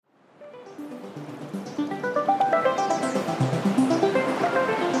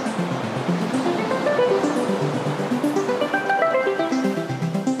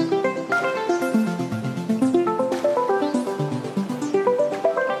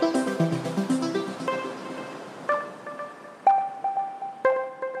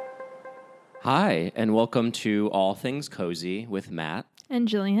Hi, and welcome to All Things Cozy with Matt and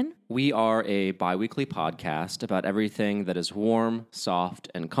Jillian. We are a bi-weekly podcast about everything that is warm, soft,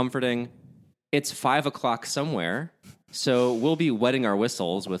 and comforting. It's 5 o'clock somewhere, so we'll be wetting our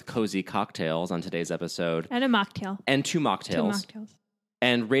whistles with cozy cocktails on today's episode. And a mocktail. And two mocktails.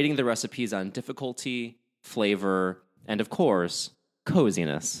 And rating the recipes on difficulty, flavor, and of course,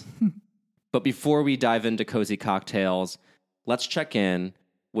 coziness. But before we dive into cozy cocktails, let's check in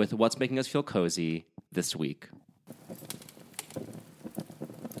with what's making us feel cozy this week.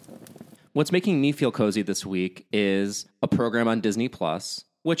 What's making me feel cozy this week is a program on Disney Plus,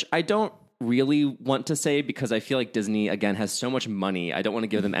 which I don't really want to say because I feel like Disney, again, has so much money. I don't want to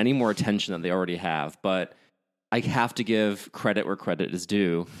give them any more attention than they already have, but I have to give credit where credit is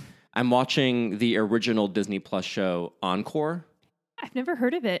due. I'm watching the original Disney Plus show, Encore. I've never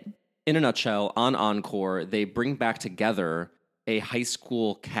heard of it. In a nutshell, on Encore, they bring back together a high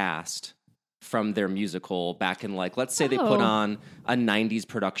school cast from their musical back in, like, let's say they put on a 90s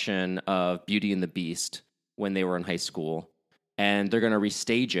production of Beauty and the Beast when they were in high school, and they're going to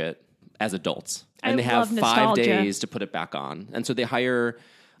restage it as adults. And they have 5 days to put it back on. And so they hire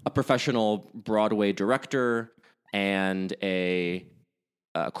a professional Broadway director and a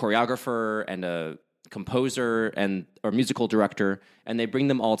choreographer and a composer or musical director, and they bring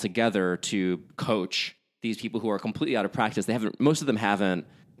them all together to coach these people who are completely out of practice. Most of them haven't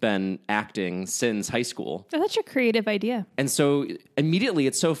been acting since high school. Oh, that's a creative idea. And so immediately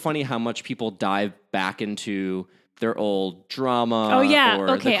it's so funny how much people dive back into their old drama or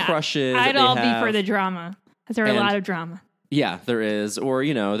the crushes. I'd all be for the drama. Because there are a lot of drama. Yeah, there is. Or,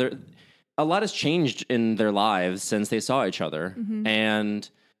 a lot has changed in their lives since they saw each other. Mm-hmm. And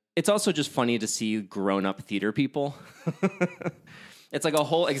it's also just funny to see grown-up theater people. It's like a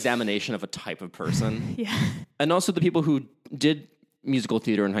whole examination of a type of person. Yeah. And also the people who did musical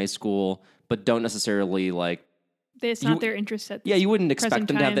theater in high school, but don't necessarily like... It's not their interest at you wouldn't expect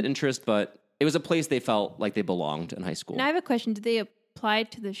them to have that interest, but it was a place they felt like they belonged in high school. Now I have a question. Did they apply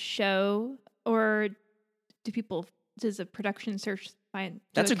to the show, or does a production search find...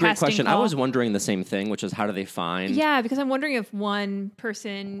 That's a great question. I was wondering the same thing, which is how do they find... Yeah, because I'm wondering if one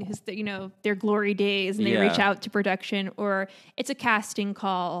person has, their glory days and they reach out to production, or it's a casting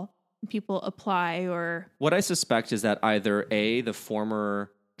call, people apply, or... What I suspect is that either the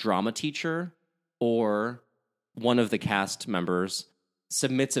former drama teacher or one of the cast members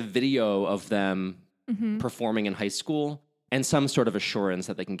submits a video of them performing in high school and some sort of assurance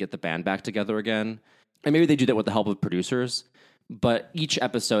that they can get the band back together again. And maybe they do that with the help of producers. But each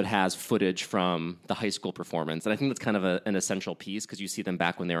episode has footage from the high school performance. And I think that's kind of an essential piece because you see them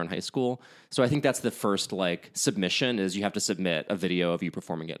back when they were in high school. So I think that's the first submission is you have to submit a video of you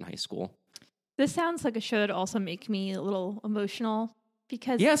performing it in high school. This sounds like a show that also make me a little emotional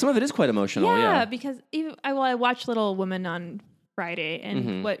because... Yeah, some of it is quite emotional. Yeah. Because I watched Little Women on Friday,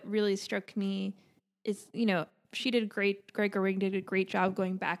 and what really struck me is, Greg Gerwig did a great job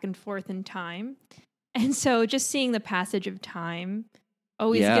going back and forth in time. And so just seeing the passage of time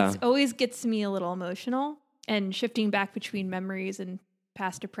always gets me a little emotional, and shifting back between memories and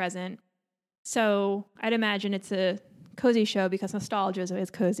past to present. So I'd imagine it's a cozy show because nostalgia is always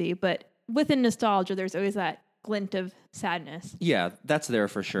cozy, but within nostalgia, there's always that glint of sadness. Yeah, that's there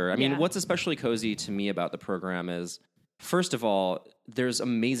for sure. I mean, what's especially cozy to me about the program is, first of all, there's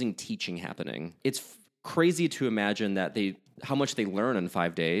amazing teaching happening. It's crazy to imagine that how much they learn in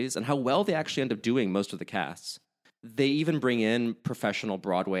 5 days and how well they actually end up doing most of the casts. They even bring in professional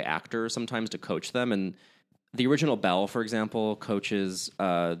Broadway actors sometimes to coach them. And the original Belle, for example, coaches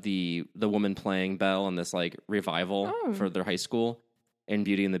the woman playing Belle in this revival for their high school in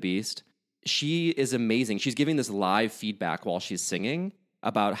Beauty and the Beast. She is amazing. She's giving this live feedback while she's singing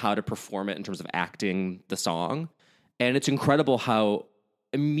about how to perform it in terms of acting the song. And it's incredible how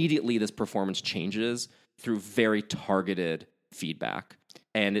immediately this performance changes through very targeted feedback.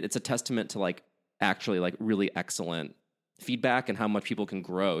 And it's a testament to actually really excellent feedback and how much people can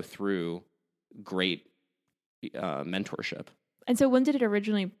grow through great mentorship. And so when did it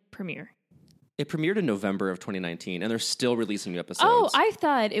originally premiere? It premiered in November of 2019, and they're still releasing new episodes. Oh, I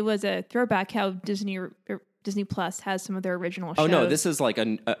thought it was a throwback how Disney Plus has some of their original shows. Oh no, this is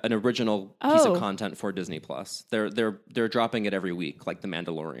an original piece of content for Disney Plus. They're dropping it every week, like The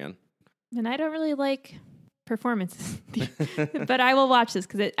Mandalorian. And I don't really like performances, but I will watch this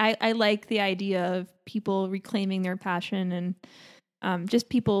because I like the idea of people reclaiming their passion and just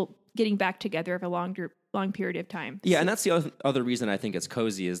people getting back together of a long period of time. Yeah, and that's the other reason I think it's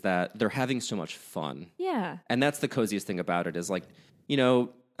cozy is that they're having so much fun. Yeah. And that's the coziest thing about it is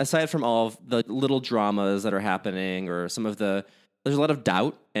aside from all of the little dramas that are happening or some of there's a lot of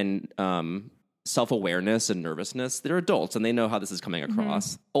doubt and self-awareness and nervousness. They're adults and they know how this is coming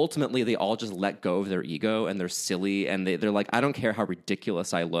across. Ultimately, they all just let go of their ego and they're silly and they're like, I don't care how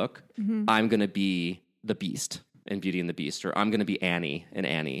ridiculous I look. I'm going to be the Beast in Beauty and the Beast, or I'm going to be Annie in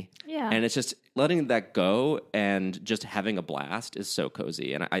Annie. Yeah. And it's just letting that go and just having a blast is so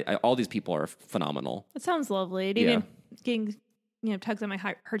cozy. And I all these people are phenomenal. That sounds lovely. It even getting tugs on my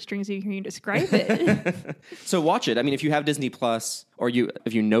heartstrings hearing you describe it. So watch it. I mean, if you have Disney Plus, or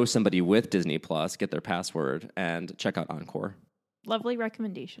if you know somebody with Disney Plus, get their password and check out Encore. Lovely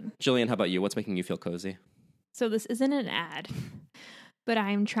recommendation. Jillian, how about you? What's making you feel cozy? So this isn't an ad, but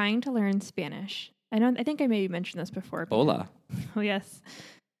I'm trying to learn Spanish. I think I maybe mentioned this before. Hola. Oh, yes.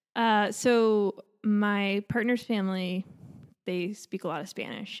 So my partner's family, they speak a lot of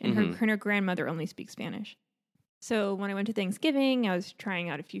Spanish, and her grandmother only speaks Spanish. So when I went to Thanksgiving, I was trying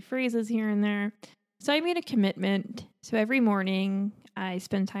out a few phrases here and there. So I made a commitment. So every morning I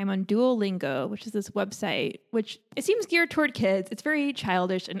spend time on Duolingo, which is this website, which it seems geared toward kids. It's very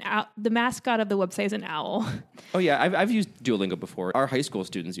childish, and the mascot of the website is an owl. Oh yeah, I've used Duolingo before. Our high school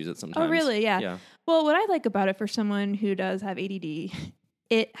students use it sometimes. Oh really? Yeah. Well, what I like about it for someone who does have ADD,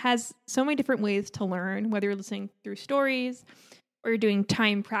 it has so many different ways to learn, whether you're listening through stories or you're doing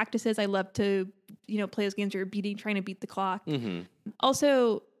time practices. I love to, play those games where you're trying to beat the clock.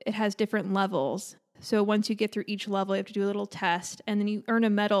 Also, it has different levels. So once you get through each level, you have to do a little test, and then you earn a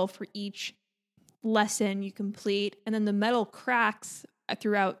medal for each lesson you complete. And then the medal cracks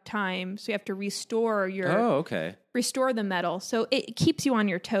throughout time, so you have to restore restore the medal. So it keeps you on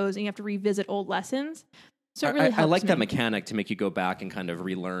your toes, and you have to revisit old lessons. So it really helps I like me. that mechanic to make you go back and kind of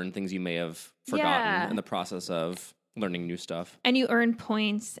relearn things you may have forgotten in the process of learning new stuff. And you earn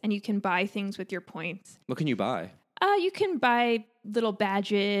points, and you can buy things with your points. What can you buy? You can buy little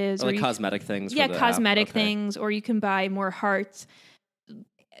badges. Or like cosmetic things. Yeah, cosmetic things. Or you can buy more hearts,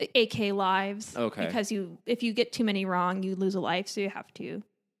 AK lives. Okay. Because if you get too many wrong, you lose a life. So you have to.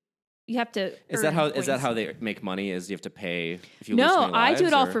 Is that how they make money? Is you have to pay if you lose too many lives? No, I do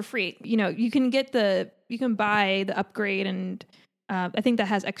it all for free. You can buy the upgrade, and I think that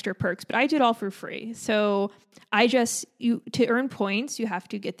has extra perks, but I do it all for free. So to earn points, you have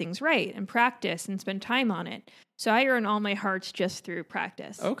to get things right and practice and spend time on it. So I earn all my hearts just through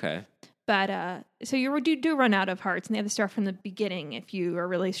practice. Okay. But so you do run out of hearts, and they have to start from the beginning if you are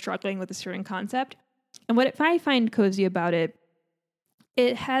really struggling with a certain concept. And what I find cozy about it,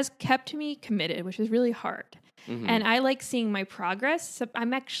 it has kept me committed, which is really hard. And I like seeing my progress. So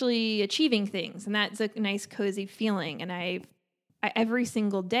I'm actually achieving things, and that's a nice, cozy feeling. And I every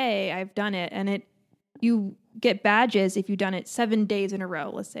single day I've done it, and you get badges if you've done it 7 days in a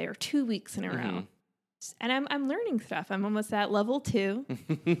row, let's say, or 2 weeks in a row. And I'm learning stuff. I'm almost at level 2.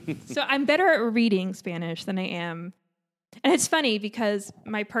 So I'm better at reading Spanish than I am. And it's funny because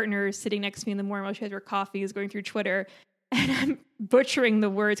my partner is sitting next to me in the morning while she has her coffee, is going through Twitter, and I'm butchering the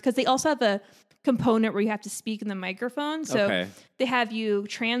words because they also have a component where you have to speak in the microphone. So they have you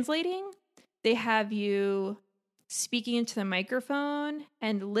translating, they have you speaking into the microphone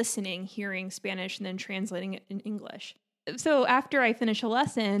and listening, hearing Spanish, and then translating it in English. So after I finish a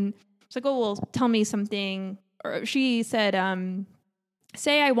lesson, it's like, oh, well, tell me something. Or she said,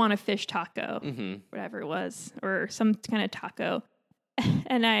 say I want a fish taco, whatever it was, or some kind of taco.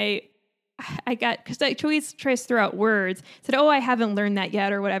 And I got, because I always tries to throw out words, said, oh, I haven't learned that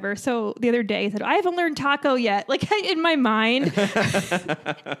yet, or whatever. So the other day I said, I haven't learned taco yet. Like in my mind.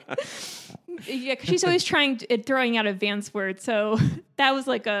 Yeah, because she's always throwing out advanced words. So that was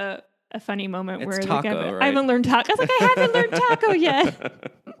like a funny moment where taco, I haven't learned taco. I was like, I haven't learned taco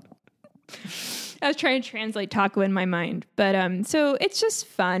yet. I was trying to translate taco in my mind. But so it's just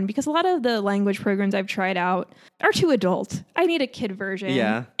fun because a lot of the language programs I've tried out are too adult. I need a kid version.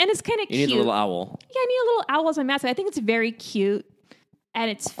 Yeah. And it's kind of cute. You need a little owl. Yeah, I need a little owl as my mascot. I think it's very cute and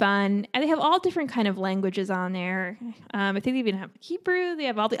it's fun. And they have all different kind of languages on there. I think they even have Hebrew. They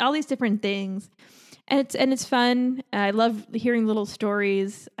have all these different things. And it's fun. I love hearing little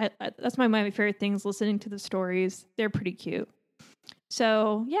stories. That's one of my favorite things, listening to the stories. They're pretty cute.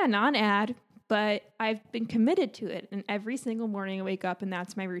 So, yeah, non-ad, but I've been committed to it. And every single morning I wake up and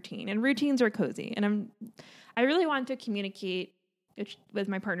that's my routine. And routines are cozy. And I really want to communicate with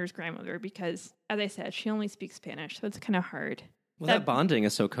my partner's grandmother because, as I said, she only speaks Spanish, so it's kind of hard. Well, that bonding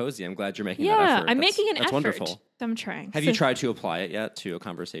is so cozy. I'm glad you're making that effort. Yeah, I'm making an effort. That's wonderful. I'm trying. Have you tried to apply it yet to a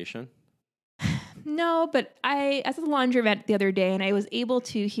conversation? No, but I was at the laundromat the other day and I was able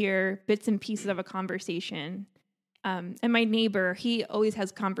to hear bits and pieces of a conversation. And my neighbor, he always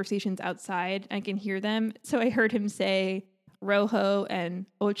has conversations outside. I can hear them. So I heard him say, rojo and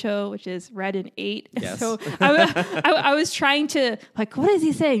ocho, which is red and 8. Yes. So I was trying to, like, what is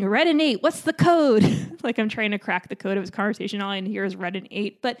he saying? Red and 8. What's the code? Like, I'm trying to crack the code of his conversation. All I hear is red and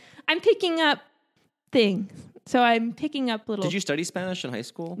 8. But I'm picking up things. So I'm picking up little... Did you study Spanish in high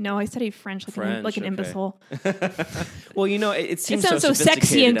school? No, I studied French like an imbecile. Well, it seems it sounds so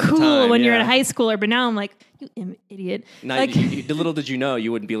sexy sophisticated and cool when you're yeah. in high schooler, but now I'm like, you idiot. Now, like, little did you know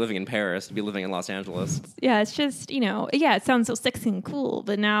you wouldn't be living in Paris. You'd be living in Los Angeles. Yeah, it's just, it sounds so sexy and cool,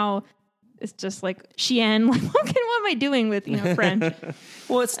 but now it's just like Chien. Like, what am I doing with, French?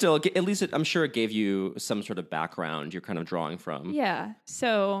 Well, it's still, at least I'm sure it gave you some sort of background you're kind of drawing from. Yeah,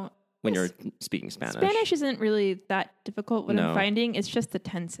 so... When you're speaking Spanish. Spanish isn't really that difficult. What I'm finding, it's just the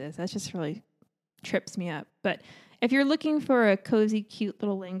tenses. That just really trips me up. But if you're looking for a cozy, cute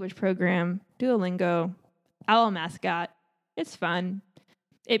little language program, Duolingo, Owl Mascot, it's fun.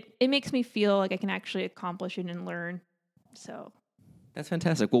 It makes me feel like I can actually accomplish it and learn. So that's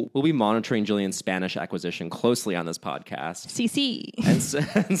fantastic. We'll be monitoring Jillian's Spanish acquisition closely on this podcast. CC.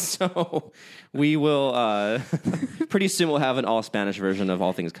 And so we will, pretty soon we'll have an all-Spanish version of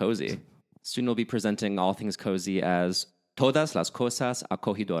All Things Cozy. Soon we'll be presenting All Things Cozy as Todas las cosas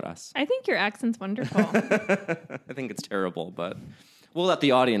acogidoras. I think your accent's wonderful. I think it's terrible, but we'll let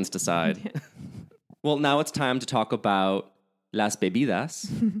the audience decide. Well, now it's time to talk about Las Bebidas,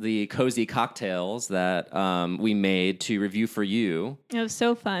 the cozy cocktails that we made to review for you. It was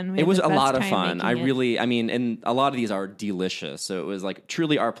so fun. It was a lot of fun. And a lot of these are delicious. So it was like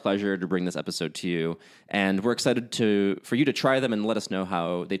truly our pleasure to bring this episode to you. And we're excited for you to try them and let us know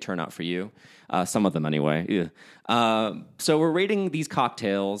how they turn out for you. Some of them anyway. So we're rating these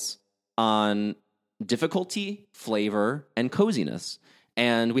cocktails on difficulty, flavor, and coziness.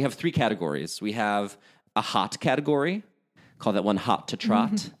 And we have 3 categories. We have a hot category. Call that one hot to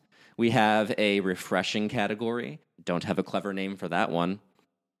trot. Mm-hmm. We have a refreshing category. Don't have a clever name for that one.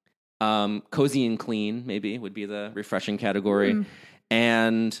 Cozy and clean, maybe, would be the refreshing category. Mm.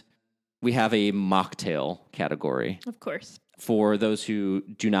 And we have a mocktail category. Of course. For those who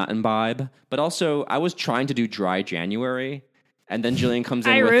do not imbibe. But also, I was trying to do dry January. And then Jillian comes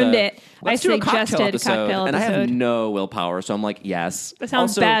in with ruined it. Let's do a cocktail episode. And I have no willpower, so I'm like, yes. That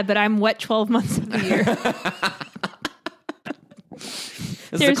sounds bad, but I'm wet 12 months of the year.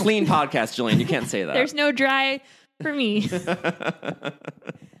 This is a clean podcast, Jillian. You can't say that. There's no dry for me.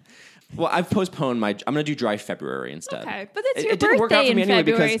 Well, I've postponed I'm going to do dry February instead. Okay, but it's your birthday in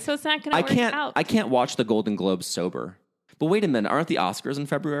February, so it's not going to work out. I can't watch the Golden Globes sober. But wait a minute, aren't the Oscars in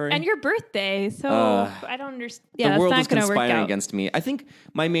February? And your birthday, so I don't understand. Yeah, the world that's not is conspiring out. against me. I think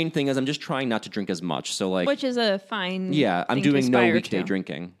my main thing is I'm just trying not to drink as much. So which is a fine. Yeah, I'm doing no weekday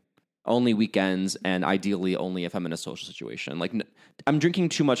drinking. Only weekends, and ideally only if I'm in a social situation. Like, I'm drinking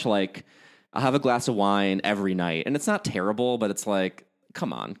too much. Like, I'll have a glass of wine every night, and it's not terrible, but it's like,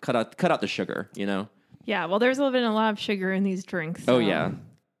 come on, cut out the sugar, Yeah, well, there's been a lot of sugar in these drinks. So. Oh yeah.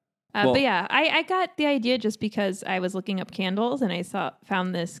 But yeah, I got the idea just because I was looking up candles and I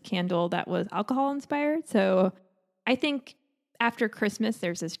found this candle that was alcohol inspired. So I think after Christmas,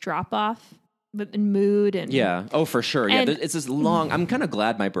 there's this drop off in mood and for sure. Yeah, it's this long. I'm kind of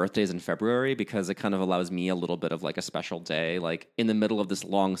glad my birthday's in February because it kind of allows me a little bit of like a special day, like in the middle of this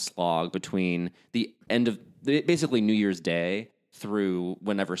long slog between the end of basically New Year's Day through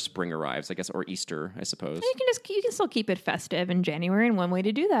whenever spring arrives, I guess, or Easter, I suppose. You can still keep it festive in January, and one way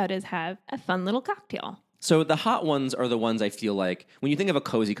to do that is have a fun little cocktail. So the hot ones are the ones I feel like when you think of a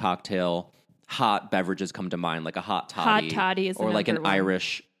cozy cocktail, hot beverages come to mind, like a hot toddy. Hot toddy is or like an one.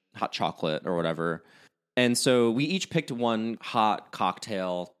 Irish hot chocolate or whatever. And so we each picked one hot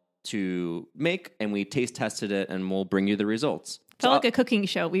cocktail to make, and we taste tested it, and we'll bring you the results. Felt like a cooking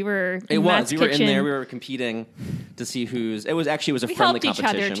show. We were in Matt's kitchen. We were in there. We were competing to see it was a friendly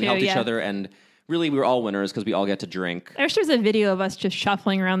competition. We helped each other, and really we were all winners because we all get to drink. There's a video of us just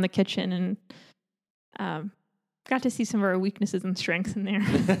shuffling around the kitchen and got to see some of our weaknesses and strengths in there.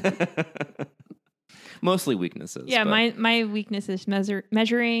 Mostly weaknesses. Yeah, my weakness is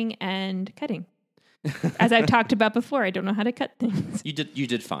measuring and cutting. As I've talked about before, I don't know how to cut things. You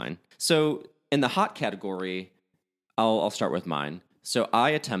did fine. So in the hot category, I'll start with mine. So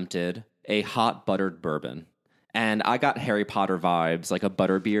I attempted a hot buttered bourbon, and I got Harry Potter vibes, like a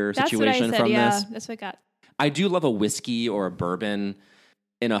butterbeer situation what I said, from yeah, this. That's what I got. I do love a whiskey or a bourbon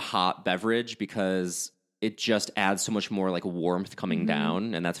in a hot beverage because it just adds so much more like warmth coming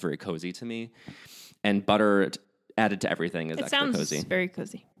down, and that's very cozy to me. And butter added to everything is extra cozy. It sounds very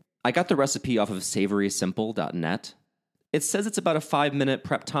cozy. I got the recipe off of savorysimple.net. It says it's about a 5-minute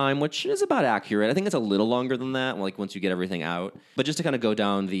prep time, which is about accurate. I think it's a little longer than that, like once you get everything out. But just to kind of go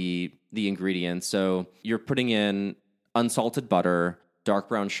down the ingredients. So you're putting in unsalted butter, dark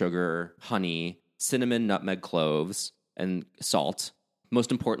brown sugar, honey, cinnamon, nutmeg, cloves, and salt.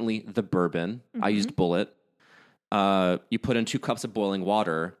 Most importantly, the bourbon. I used Bulleit. You put in 2 cups of boiling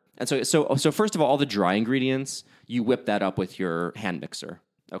water. And so first of all the dry ingredients, you whip that up with your hand mixer,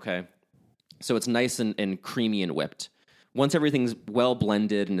 okay? So it's nice and creamy and whipped. Once everything's well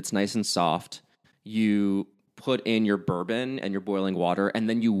blended and it's nice and soft, you put in your bourbon and your boiling water, and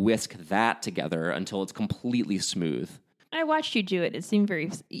then you whisk that together until it's completely smooth. I watched you do it. It seemed very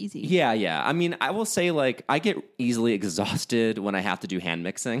easy. Yeah. I mean, I will say, like, I get easily exhausted when I have to do hand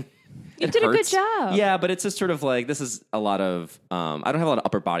mixing. You did a good job. Yeah, but it's just sort of like, this is a lot of, I don't have a lot of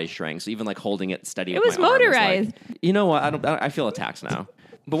upper body strength, so even like holding it steady. It was motorized. Like, you know what? I feel attacked now.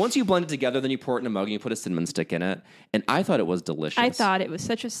 But once you blend it together, then you pour it in a mug and you put a cinnamon stick in it. And I thought it was delicious. I thought it was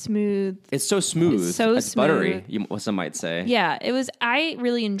such a smooth. It's so smooth. It's buttery, some might say. Yeah, it was. I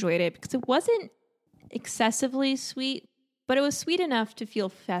really enjoyed it because it wasn't excessively sweet, but it was sweet enough to feel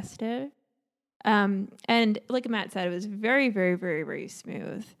festive. And like Matt said, it was very, very, very, very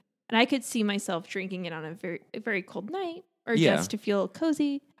smooth. And I could see myself drinking it on a very, very cold night or just to feel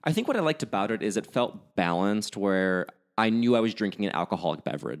cozy. I think what I liked about it is it felt balanced, where I knew I was drinking an alcoholic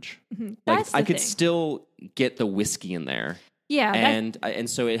beverage. Mm-hmm. Like I could still get the whiskey in there. Yeah. And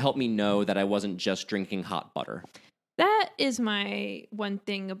so it helped me know that I wasn't just drinking hot butter. That is my one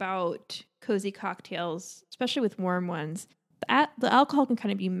thing about cozy cocktails, especially with warm ones. The alcohol can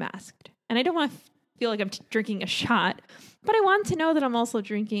kind of be masked. And I don't want to feel like I'm drinking a shot, but I want to know that I'm also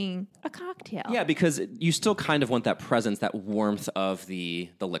drinking a cocktail. Yeah, because you still kind of want that presence, that warmth of the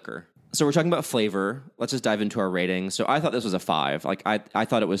liquor. So we're talking about flavor. Let's just dive into our ratings. So I thought this was a 5. Like I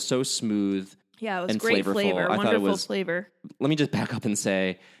thought it was so smooth. Yeah, it was and great flavorful. flavor, wonderful flavor. Let me just back up and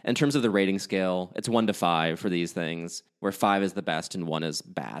say, in terms of the rating scale, it's 1 to 5 for these things, where 5 is the best and 1 is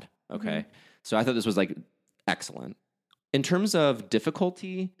bad. Okay, So I thought this was like excellent. In terms of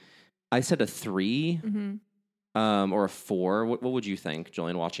difficulty, I said a 3 or a 4. What would you think,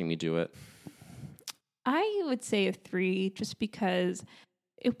 Jillian, watching me do it? I would say a 3, just because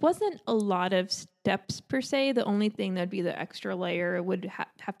it wasn't a lot of steps per se. The only thing that would be the extra layer would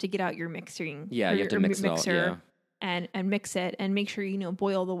have to get out your mixing. Yeah, you have to mix it all, yeah. and mix it and make sure,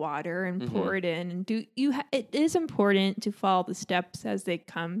 boil the water and pour it in. And it is important to follow the steps as they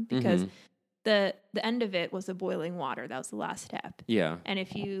come, because the end of it was the boiling water. That was the last step. Yeah. And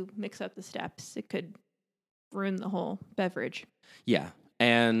if you mix up the steps, it could ruin the whole beverage. Yeah.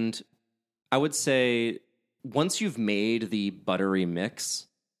 And I would say once you've made the buttery mix,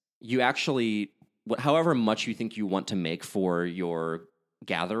 you actually, however much you think you want to make for your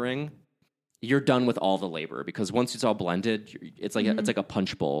gathering, you're done with all the labor, because once it's all blended, it's like it's like a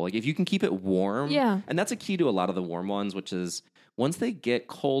punch bowl. Like if you can keep it warm, and that's a key to a lot of the warm ones, which is once they get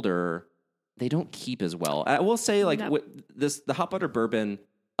colder, they don't keep as well. I will say, like the hot butter bourbon,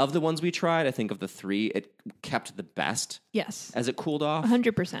 of the ones we tried, I think of the 3, it kept the best. Yes, as it cooled off,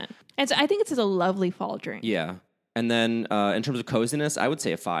 100%. And so I think it's a lovely fall drink. Yeah. And then in terms of coziness, I would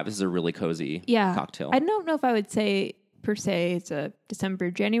say a 5. This is a really cozy cocktail. I don't know if I would say per se it's a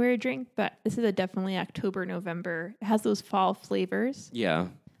December, January drink, but this is a definitely October, November. It has those fall flavors. Yeah.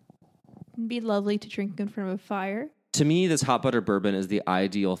 It'd be lovely to drink in front of a fire. To me, this hot butter bourbon is the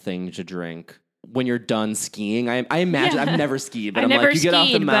ideal thing to drink when you're done skiing. I imagine, I've never skied, but you get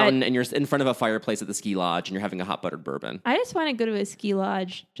off the mountain and you're in front of a fireplace at the ski lodge and you're having a hot buttered bourbon. I just want to go to a ski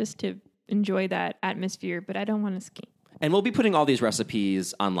lodge just to enjoy that atmosphere, but I don't want to ski. And we'll be putting all these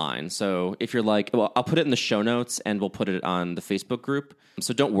recipes online. So if you're like, well, I'll put it in the show notes and we'll put it on the Facebook group.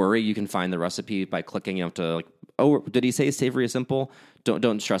 So don't worry, you can find the recipe by clicking. You have to like, oh, did he say savory or simple?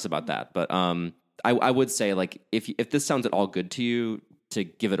 Don't stress about that. But I would say, like, if this sounds at all good to you, to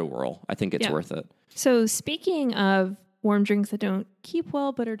give it a whirl. I think it's worth it. So speaking of warm drinks that don't keep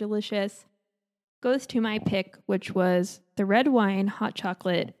well but are delicious, goes to my pick, which was the red wine hot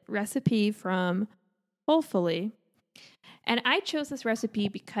chocolate recipe from Hopefully. And I chose this recipe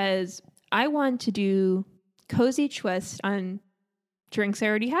because I want to do cozy twist on drinks I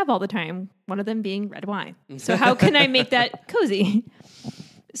already have all the time, one of them being red wine. So how can I make that cozy?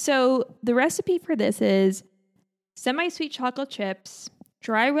 So the recipe for this is semi-sweet chocolate chips,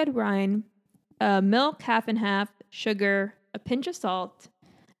 dry red wine, milk half and half, sugar, a pinch of salt,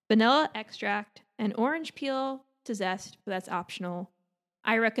 vanilla extract, and orange peel to zest, but that's optional.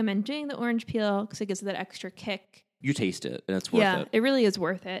 I recommend doing the orange peel because it gives it that extra kick. You taste it, and it's worth it. Yeah, it really is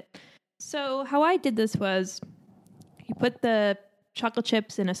worth it. So how I did this was you put the chocolate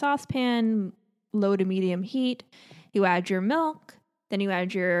chips in a saucepan, low to medium heat. You add your milk, then you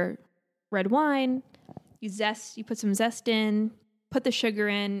add your red wine. You put some zest in, put the sugar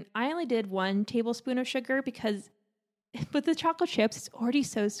in. I only did 1 tablespoon of sugar because with the chocolate chips, it's already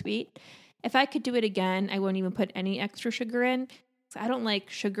so sweet. If I could do it again, I wouldn't even put any extra sugar in. I don't like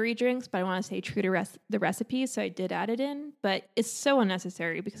sugary drinks, but I want to stay true to the recipe, so I did add it in. But it's so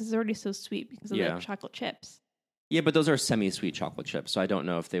unnecessary because it's already so sweet because of the chocolate chips. Yeah, but those are semi-sweet chocolate chips, so I don't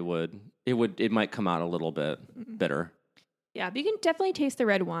know if they would. It might come out a little bit bitter. Yeah, but you can definitely taste the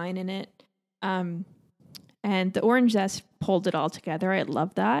red wine in it. And the orange zest pulled it all together. I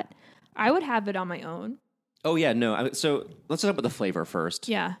love that. I would have it on my own. Oh, yeah, no. So let's start with the flavor first.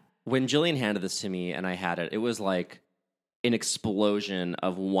 Yeah. When Jillian handed this to me and I had it, it was like an explosion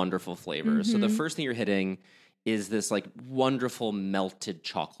of wonderful flavors. Mm-hmm. So the first thing you're hitting is this like wonderful melted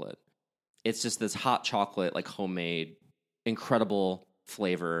chocolate. It's just this hot chocolate, like homemade, incredible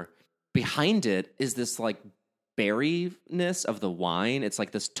flavor. Behind it is this like berryness of the wine. It's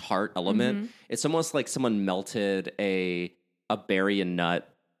like this tart element. Mm-hmm. It's almost like someone melted a berry and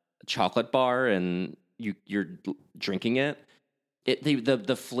nut chocolate bar and you're drinking it.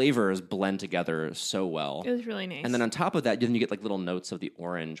 The flavors blend together so well. It was really nice. And then on top of that, then you get like little notes of the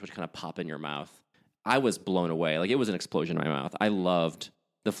orange, which kind of pop in your mouth. I was blown away. Like it was an explosion in my mouth. I loved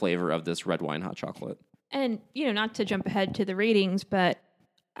the flavor of this red wine hot chocolate. And, not to jump ahead to the ratings, but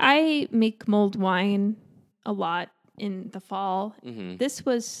I make mulled wine a lot in the fall. Mm-hmm. This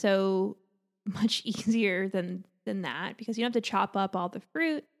was so much easier than that because you don't have to chop up all the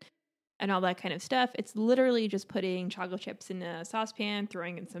fruit and all that kind of stuff. It's literally just putting chocolate chips in a saucepan,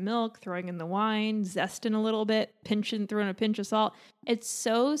 throwing in some milk, throwing in the wine, zesting a little bit, throwing a pinch of salt. It's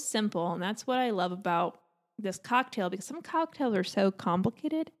so simple, and that's what I love about this cocktail, because some cocktails are so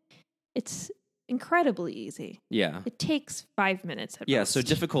complicated. It's incredibly easy. Yeah. It takes 5 minutes at most. So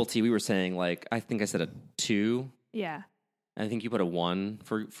difficulty, we were saying, like, I think I said a 2. Yeah. I think you put a 1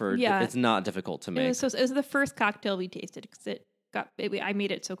 for it's not difficult to make. It was the first cocktail we tasted because I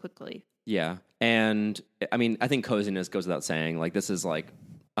made it so quickly. Yeah. And I mean, I think coziness goes without saying. Like, this is like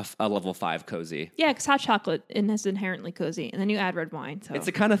a level 5 cozy. Yeah, because hot chocolate is inherently cozy. And then you add red wine. So it's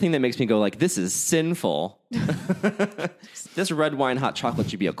the kind of thing that makes me go like, this is sinful. This red wine hot chocolate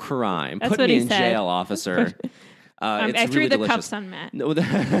should be a crime. That's Put me in jail, officer. I threw the cups on Matt. No,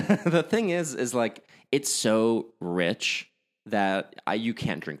 the thing is like, it's so rich that you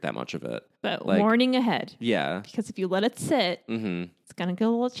can't drink that much of it. But warning ahead. Yeah. Because if you let it sit, it's going to get a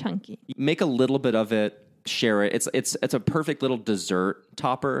little chunky. Make a little bit of it, share it. It's a perfect little dessert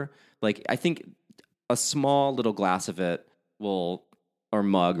topper. Like, I think a small little glass of it or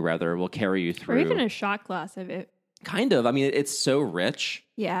mug rather, will carry you through. Or even a shot glass of it. Kind of. I mean, it's so rich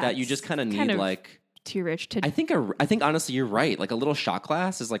that you just kind of need like... Too rich to... I think honestly you're right. Like a little shot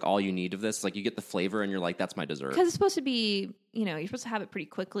glass is like all you need of this. Like you get the flavor and you're like, that's my dessert. Because it's supposed to be, you're supposed to have it pretty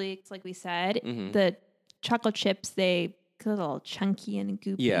quickly. It's like we said, the chocolate chips, they get a little chunky and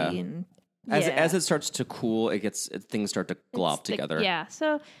goopy. Yeah. And as it starts to cool, things start to glop together. Yeah.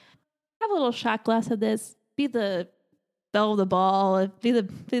 So have a little shot glass of this. Be the belle of the ball. Be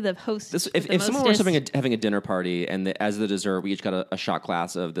the host. If someone was having a dinner party and as the dessert we each got a shot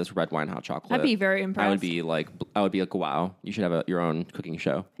glass of this red wine hot chocolate, I'd be very impressed. I would be like, wow, you should have your own cooking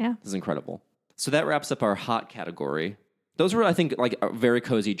show. Yeah, this is incredible. So that wraps up our hot category. Those were, I think, like very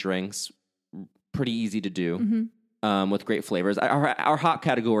cozy drinks, pretty easy to do, with great flavors. Our hot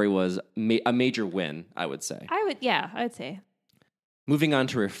category was a major win, I would say. I'd say. Moving on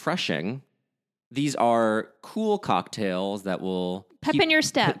to refreshing. These are cool cocktails that will... Pep in your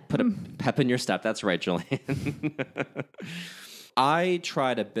step. Put a pep in your step. That's right, Jillian. I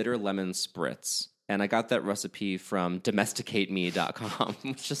tried a bitter lemon spritz, and I got that recipe from domesticateme.com.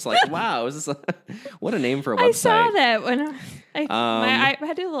 It's just like, wow, what a name for a website. I saw that when I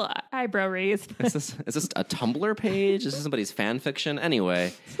had a little eyebrow raise. Is this a Tumblr page? Is this somebody's fan fiction?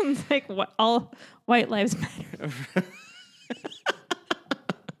 Anyway. Sounds like all white lives matter.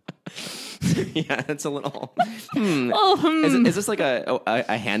 Yeah, it's a little... Is this like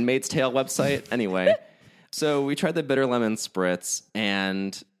a Handmaid's Tale website? Anyway, so we tried the bitter lemon spritz,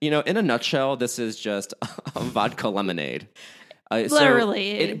 and, in a nutshell, this is just a vodka lemonade.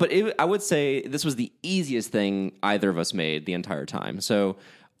 Literally. I would say this was the easiest thing either of us made the entire time. So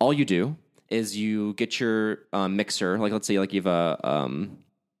all you do is you get your mixer, like let's say like you have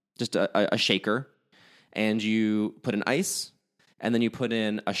just a shaker, and you put in ice, and then you put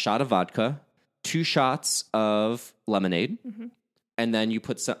in a shot of vodka, 2 shots of lemonade, and then you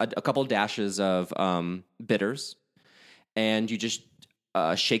put a couple dashes of bitters, and you just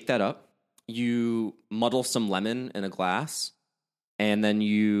shake that up. You muddle some lemon in a glass, and then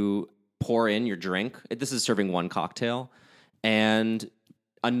you pour in your drink. This is serving one cocktail, and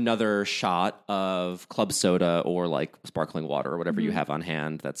another shot of club soda or like sparkling water or whatever you have on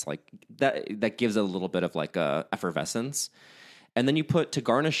hand. That's like that gives it a little bit of like a effervescence. And then you put to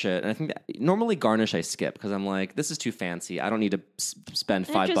garnish it. And I think that normally garnish I skip because I'm like, this is too fancy. I don't need to spend $5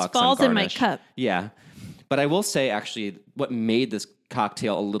 on garnish. It just falls in my cup. Yeah. But I will say, actually, what made this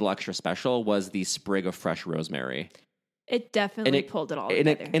cocktail a little extra special was the sprig of fresh rosemary. It definitely pulled it all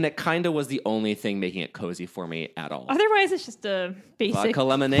together. And it kind of was the only thing making it cozy for me at all. Otherwise, it's just a basic vodka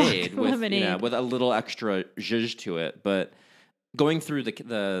lemonade with a little extra zhuzh to it. But going through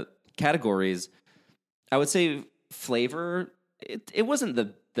the categories, I would say flavor, it wasn't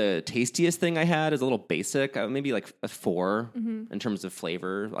the tastiest thing I had. It's a little basic, maybe like a 4 in terms of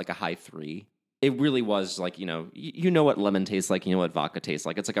flavor, like a high 3. It really was like, you know what lemon tastes like, you know what vodka tastes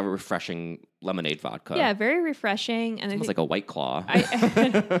like. It's like a refreshing lemonade vodka. Yeah, very refreshing. And it's like a White Claw.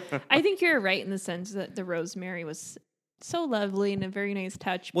 I think you're right in the sense that the rosemary was so lovely and a very nice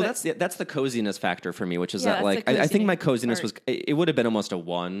touch. Well, that's the coziness factor for me, which is that like I think my coziness was it would have been almost a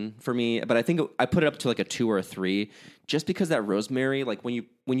 1 for me, but I think I put it up to like a 2 or a 3, just because that rosemary, like when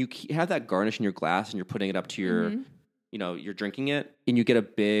you have that garnish in your glass and you're putting it up to your you're drinking it and you get a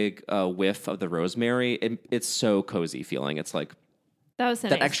big whiff of the rosemary. It's so cozy feeling. It's like that nice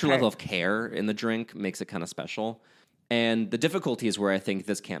extra level of care in the drink makes it kind of special. And the difficulty is where I think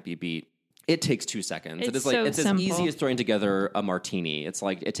this can't be beat. It takes 2 seconds. It's as easy as throwing together a martini. It's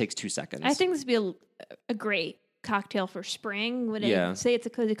like it takes 2 seconds. I think this would be a great cocktail for spring. Would I say it's a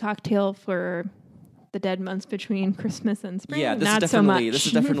cozy cocktail for the dead months between Christmas and spring? Yeah, this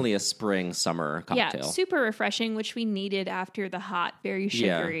is definitely a spring summer cocktail. Yeah, super refreshing, which we needed after the hot, very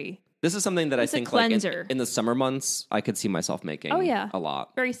sugary. Yeah. This is something that I think like in the summer months I could see myself making a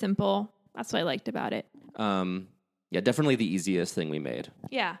lot. Very simple. That's what I liked about it. Yeah, definitely the easiest thing we made.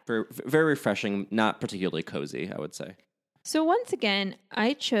 Yeah. Very refreshing, not particularly cozy, I would say. So once again,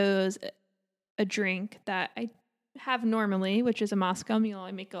 I chose a drink that I have normally, which is a Moscow Mule.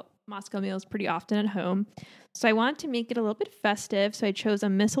 I make Moscow Mules pretty often at home. So I want to make it a little bit festive. So I chose a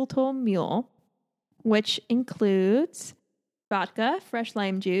Mistletoe Mule, which includes vodka, fresh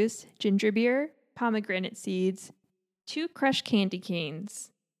lime juice, ginger beer, pomegranate seeds, 2 crushed candy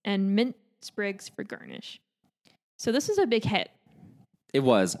canes, and mint sprigs for garnish. So this is a big hit. It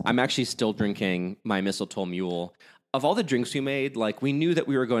was. I'm actually still drinking my Mistletoe Mule. Of all the drinks we made, like we knew that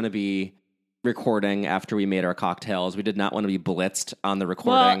we were going to be recording after we made our cocktails. We did not want to be blitzed on the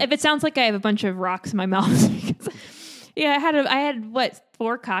recording. Well, if it sounds like I have a bunch of rocks in my mouth, yeah, I had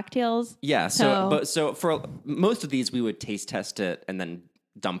 4 cocktails. Yeah, so for most of these we would taste test it and then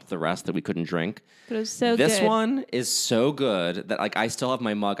dump the rest that we couldn't drink. But it was so good. This one is so good that like I still have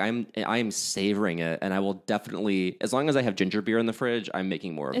my mug. I am savoring it, and I will definitely, as long as I have ginger beer in the fridge, I'm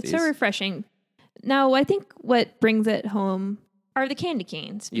making more of these. It's so refreshing. Now, I think what brings it home are the candy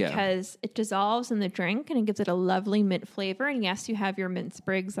canes, because it dissolves in the drink and it gives it a lovely mint flavor. And yes, you have your mint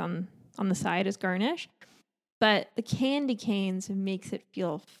sprigs on the side as garnish, but the candy canes makes it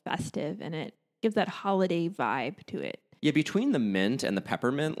feel festive and it gives that holiday vibe to it. Yeah, between the mint and the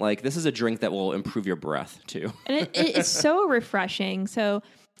peppermint, like this is a drink that will improve your breath too. And it's so refreshing. So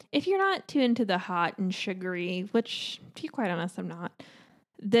if you're not too into the hot and sugary, which to be quite honest, I'm not,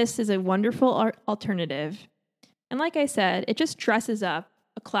 this is a wonderful alternative. And like I said, it just dresses up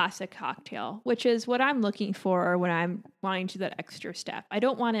a classic cocktail, which is what I'm looking for when I'm wanting to do that extra step. I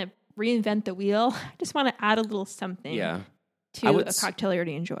don't want to reinvent the wheel. I just want to add a little something to a cocktail I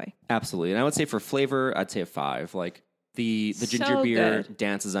already enjoy. Absolutely. And I would say for flavor, I'd say a 5. Like the ginger beer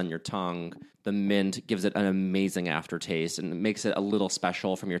dances on your tongue. The mint gives it an amazing aftertaste and it makes it a little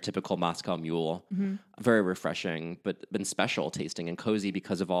special from your typical Moscow Mule. Mm-hmm. Very refreshing, but been special tasting and cozy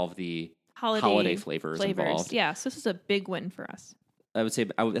because of all of the holiday flavors involved. Yeah, so this is a big win for us. I would say,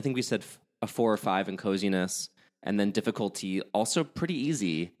 I think we said a 4 or 5 in coziness, and then difficulty, also pretty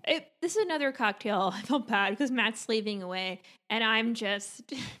easy. This is another cocktail. I felt bad because Matt's slaving away, and I'm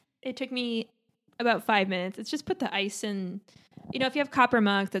just, it took me about 5 minutes. It's just put the ice in. If you have copper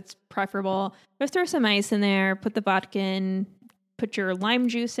mugs, that's preferable. Just throw some ice in there, put the vodka in, put your lime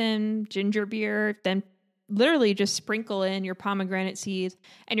juice in, ginger beer, then literally just sprinkle in your pomegranate seeds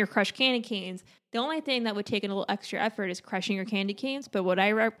and your crushed candy canes. The only thing that would take a little extra effort is crushing your candy canes, but what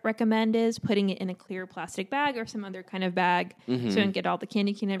I recommend is putting it in a clear plastic bag or some other kind of bag so you don't get all the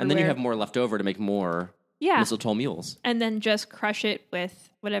candy cane everywhere. And then you have more left over to make more Mistletoe Mules. And then just crush it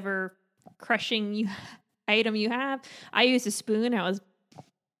with whatever crushing item you have. I used a spoon. I was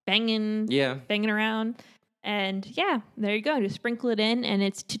banging around. And there you go. Just sprinkle it in, and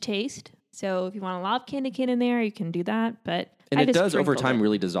it's to taste. So if you want a lot of candy cane in there, you can do that. But it does over time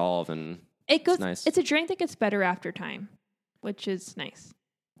really dissolve, and it's nice. It's a drink that gets better after time, which is nice.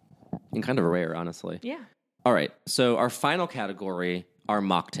 and kind of rare, honestly. Yeah. All right. So our final category are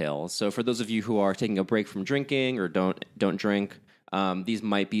mocktails. So for those of you who are taking a break from drinking or don't drink, these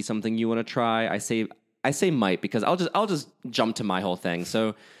might be something you want to try. I say might because I'll just jump to my whole thing.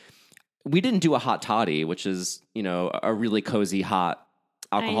 So we didn't do a hot toddy, which is, a really cozy hot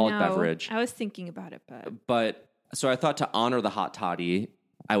alcoholic beverage. I was thinking about it, but so I thought to honor the hot toddy,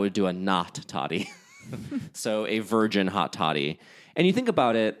 I would do a not toddy. So a virgin hot toddy. And you think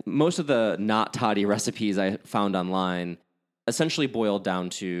about it, most of the not toddy recipes I found online essentially boiled down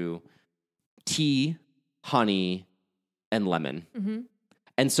to tea, honey, and lemon. Mm-hmm.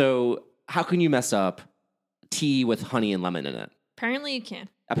 And so how can you mess up tea with honey and lemon in it? Apparently you can.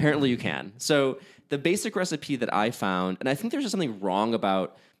 Apparently you can. So the basic recipe that I found, and I think there's just something wrong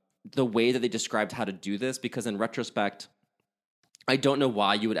about the way that they described how to do this, because in retrospect, I don't know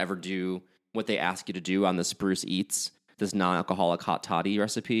why you would ever do what they ask you to do on the Spruce Eats, this non-alcoholic hot toddy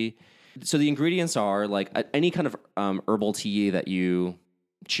recipe. So the ingredients are like any kind of herbal tea that you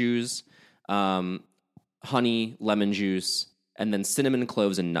choose, honey, lemon juice, and then cinnamon,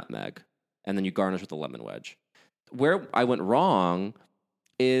 cloves, and nutmeg. And then you garnish with a lemon wedge. Where I went wrong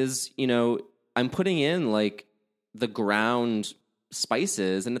is, I'm putting in like the ground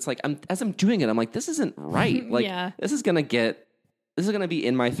spices, and it's like as I'm doing it, I'm like, this isn't right. Like this is gonna be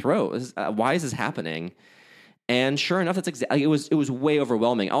in my throat. Why is this happening? And sure enough, it was way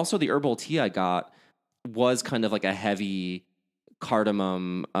overwhelming. Also, the herbal tea I got was kind of like a heavy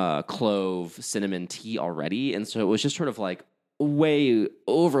cardamom, clove, cinnamon tea already, and so it was just sort of like way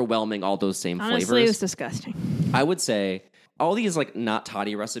overwhelming all those same Honestly, flavors. it was disgusting. I would say all these like not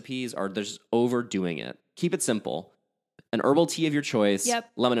toddy recipes are just overdoing it. Keep it simple. An herbal tea of your choice,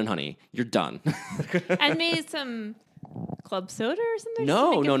 lemon and honey. You're done. And maybe some club soda or something?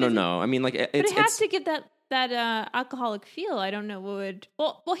 No. I mean, like, but it has to give that alcoholic feel. I don't know what would...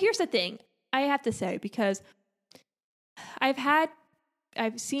 Well, here's the thing. I have to say, because I've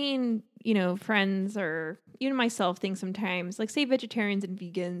seen, friends or even myself think sometimes, like, say vegetarians and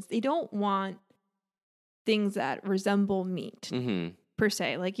vegans, they don't want things that resemble meat, per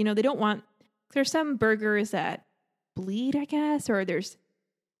se. Like, they don't want... There's some burgers that bleed, I guess, or there's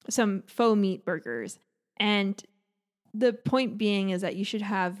some faux meat burgers. And the point being is that you should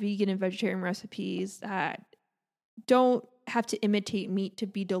have vegan and vegetarian recipes that don't have to imitate meat to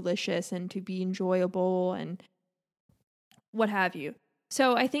be delicious and to be enjoyable and what have you.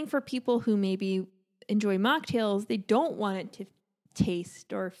 So I think for people who maybe enjoy mocktails, they don't want it to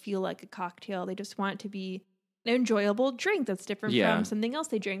taste or feel like a cocktail. They just want it to be an enjoyable drink that's different from something else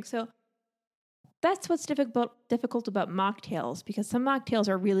they drink. So that's what's difficult about mocktails, because some mocktails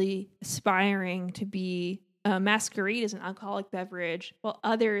are really aspiring to be masquerade as an alcoholic beverage, while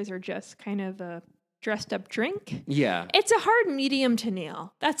others are just kind of a dressed up drink. Yeah. It's a hard medium to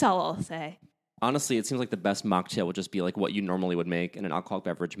nail. That's all I'll say. Honestly, it seems like the best mocktail would just be like what you normally would make in an alcoholic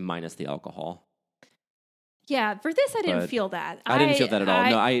beverage minus the alcohol. Yeah, for this I didn't feel that. I didn't feel that at all.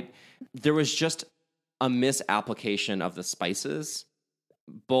 No, there was just a misapplication of the spices.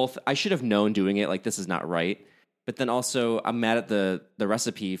 Both, I should have known doing it, like, this is not right. But then also, I'm mad at the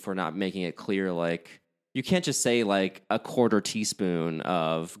recipe for not making it clear, like, you can't just say, like, a quarter teaspoon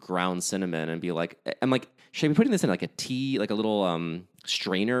of ground cinnamon and be like, I'm like, should I be putting this in, like, a tea, like a little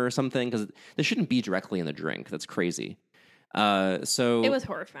strainer or something? Because this shouldn't be directly in the drink. That's crazy. So it was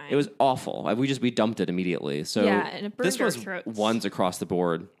horrifying. It was awful. We dumped it immediately. So and it burned this was our throats. Ones across the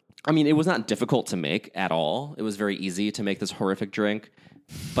board. I mean, it was not difficult to make at all. It was very easy to make this horrific drink.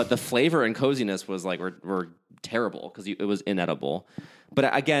 But the flavor and coziness was like were terrible because it was inedible.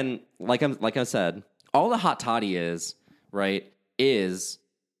 But again, like I said, all the hot toddy is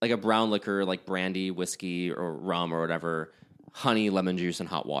like a brown liquor, like brandy, whiskey, or rum or whatever, honey, lemon juice, and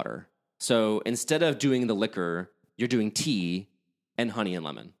hot water. So instead of doing the liquor, you're doing tea and honey and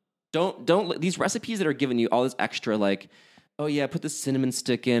lemon. Don't these recipes that are giving you all this extra, like, oh yeah, put this cinnamon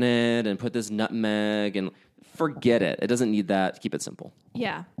stick in it and put this nutmeg, and forget it. It doesn't need that. Keep it simple.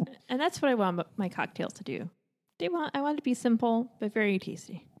 Yeah, and that's what I want my cocktails to do. I want it to be simple but very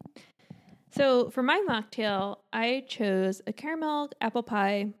tasty. So for my mocktail, I chose a caramel apple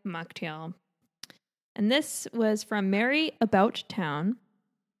pie mocktail, and this was from Mary About Town.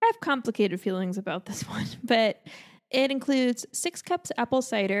 I have complicated feelings about this one, but it includes 6 cups apple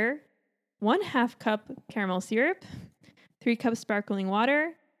cider, 1/2 cup caramel syrup, 3 cups sparkling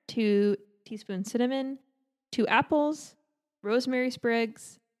water, 2 teaspoons cinnamon, 2 apples, rosemary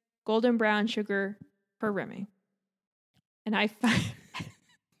sprigs, golden brown sugar for rimming. And I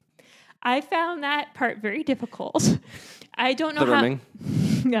found that part very difficult. I don't know rimming.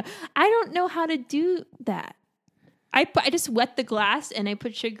 Yeah, I don't know how to do that. I just wet the glass and I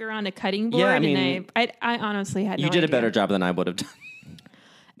put sugar on a cutting board. Yeah, and I honestly had no idea. You did a better job than I would have done.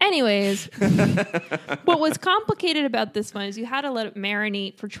 Anyways, what was complicated about this one is you had to let it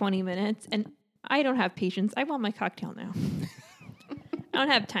marinate for 20 minutes, and I don't have patience. I want my cocktail now. I don't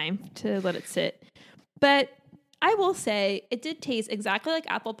have time to let it sit. But I will say it did taste exactly like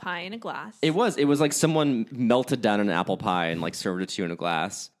apple pie in a glass. It was like someone melted down an apple pie and like served it to you in a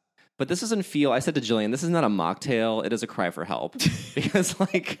glass. But this doesn't feel, I said to Jillian, this is not a mocktail. It is a cry for help. Because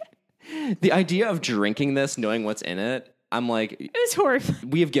like the idea of drinking this, knowing what's in it, I'm like, it was horrible.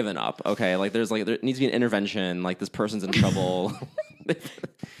 We have given up. Okay. Like there needs to be an intervention. Like this person's in trouble.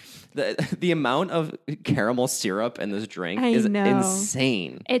 The amount of caramel syrup in this drink is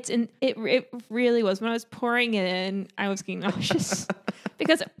insane. It really was. When I was pouring it in, I was getting nauseous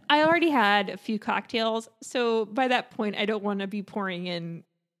because I already had a few cocktails. So by that point, I don't want to be pouring in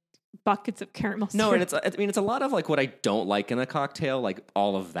buckets of caramel syrup. No, and it's a lot of like what I don't like in a cocktail, like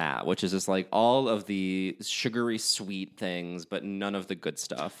all of that, which is just like all of the sugary sweet things, but none of the good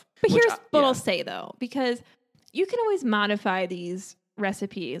stuff. But here's what I'll say though, because you can always modify these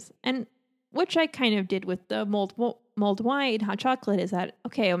recipes, and which I kind of did with the mulled wine hot chocolate, is that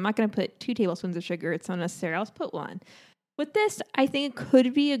okay, I'm not going to put 2 tablespoons of sugar, it's unnecessary, I'll just put 1. With this, I think it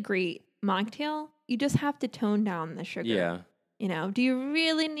could be a great mocktail. You just have to tone down the sugar. Yeah. You know, do you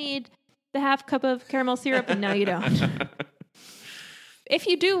really need the half cup of caramel syrup? And no, you don't. If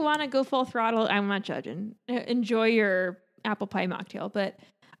you do want to go full throttle, I'm not judging. Enjoy your apple pie mocktail. But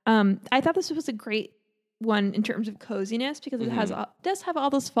I thought this was a great one in terms of coziness because it does have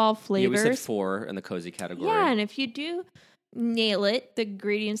all those fall flavors. Yeah, we said 4 in the cozy category. Yeah, and if you do nail it, the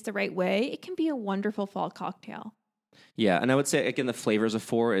ingredients the right way, it can be a wonderful fall cocktail. Yeah, and I would say, again, the flavors of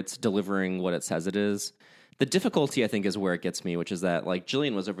 4, it's delivering what it says it is. The difficulty, I think, is where it gets me, which is that, like,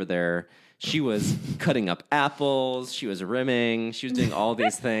 Jillian was over there. She was cutting up apples. She was rimming. She was doing all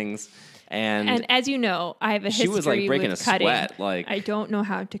these things. And as you know, I have a history she was like breaking with a cutting. sweat. Like I don't know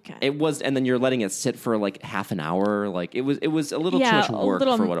how to cut. It was, and then you're letting it sit for like half an hour. Like it was a little too much work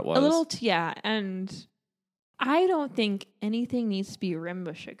for what it was. A little, and I don't think anything needs to be rimmed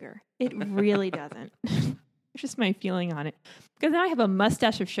with sugar. It really doesn't. It's just my feeling on it. Because now I have a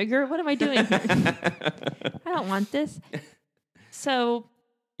mustache of sugar. What am I doing here? I don't want this. So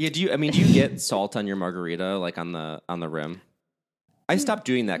yeah, do you get salt on your margarita, like on the rim? I stopped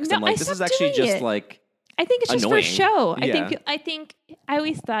doing that because I'm like, this is actually just like I think it's annoying. just for show. Yeah. I think I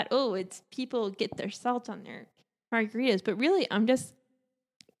always thought, it's people get their salt on their margaritas, but really I'm just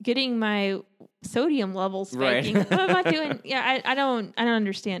getting my sodium levels spiking. Right. I'm not doing. Yeah, I don't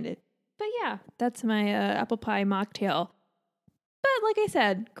understand it. But yeah, that's my apple pie mocktail. But like I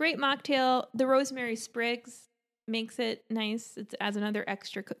said, great mocktail. The rosemary sprigs makes it nice. It adds another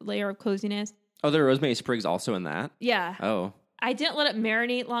extra layer of coziness. Oh, there are rosemary sprigs also in that? Yeah. Oh. I didn't let it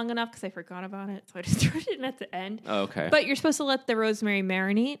marinate long enough because I forgot about it, so I just threw it in at the end. Oh, okay. But you're supposed to let the rosemary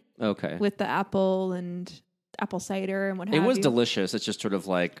marinate. Okay. With the apple and apple cider and what have you. It was delicious. It's just sort of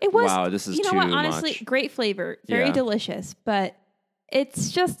like, it was, wow, this is too much. You know what? Honestly, great flavor. Very delicious. But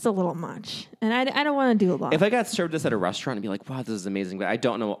it's just a little much. And I don't want to do a lot. If I got served this at a restaurant, I'd be like, wow, this is amazing. But I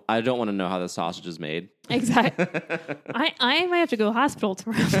don't want to know how the sausage is made. Exactly. I might have to go to hospital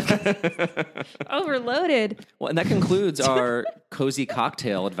tomorrow. Overloaded. Well, and that concludes our cozy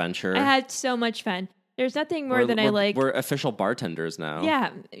cocktail adventure. I had so much fun. There's nothing more than I like. We're official bartenders now. Yeah.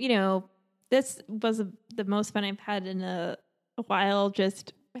 You know, this was the most fun I've had in a while,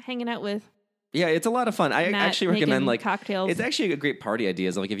 just hanging out with. Yeah, it's a lot of fun. I actually recommend like cocktails. It's actually a great party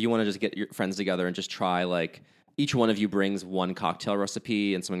idea. Like if you want to just get your friends together and just try like each one of you brings one cocktail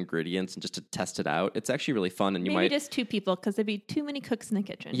recipe and some ingredients and just to test it out. It's actually really fun, and you maybe might just 2 people because there'd be too many cooks in the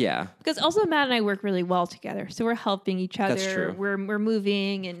kitchen. Yeah, because also Matt and I work really well together, so we're helping each other. That's true. We're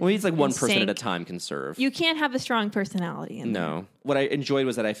moving and it's like one person at a time can serve. You can't have a strong personality. No, what I enjoyed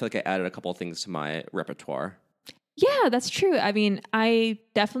was that I feel like I added a couple of things to my repertoire. Yeah, that's true. I mean, I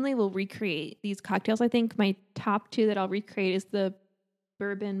definitely will recreate these cocktails. I think my top 2 that I'll recreate is the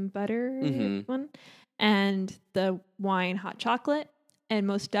bourbon butter one and the wine hot chocolate, and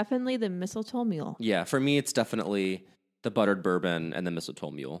most definitely the mistletoe mule. Yeah, for me, it's definitely the buttered bourbon and the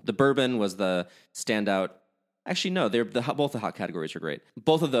mistletoe mule. The bourbon was the standout. Actually, no, both the hot categories are great.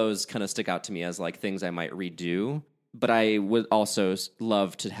 Both of those kind of stick out to me as like things I might redo, but I would also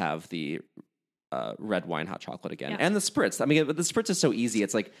love to have the red wine hot chocolate again. And the spritz. I mean, the spritz is so easy.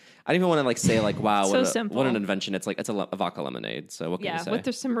 It's like, I don't even want to like say like, wow, what an invention. It's like, it's a vodka lemonade. So what can you say?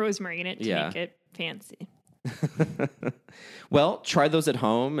 With some rosemary in it to make it fancy. Well, try those at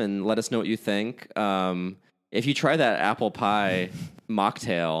home and let us know what you think. If you try that apple pie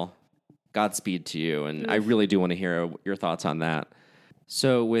mocktail, Godspeed to you. And I really do want to hear your thoughts on that.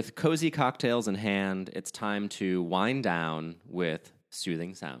 So with cozy cocktails in hand, it's time to wind down with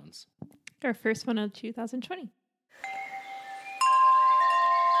Soothing Sounds. Our first one of 2020.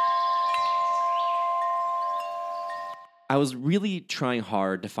 I was really trying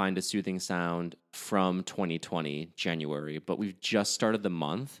hard to find a soothing sound from 2020, January, but we've just started the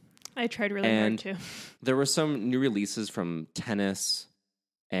month. I tried really hard too. There were some new releases from Tennis,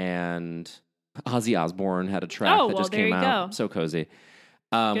 and Ozzy Osbourne had a track that just came out. Go. So cozy.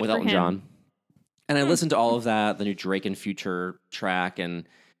 With Elton John. And I listened to all of that, the new Drake and Future track, and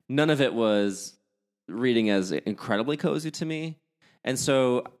none of it was reading as incredibly cozy to me. And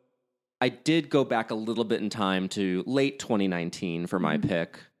so I did go back a little bit in time to late 2019 for my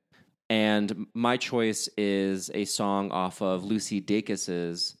pick. And my choice is a song off of Lucy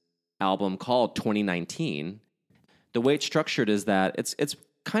Dacus's album called 2019. The way it's structured is that it's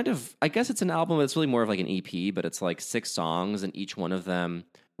kind of, I guess it's an album that's really more of like an EP, but it's like 6 songs, and each one of them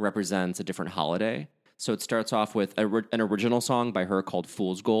represents a different holiday. So it starts off with an original song by her called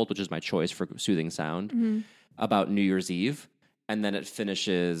Fool's Gold, which is my choice for soothing sound, about New Year's Eve. And then it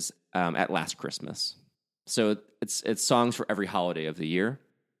finishes at Last Christmas. So it's songs for every holiday of the year.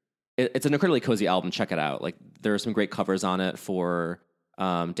 It's an incredibly cozy album. Check it out. Like, there are some great covers on it for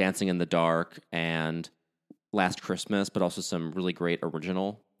Dancing in the Dark and Last Christmas, but also some really great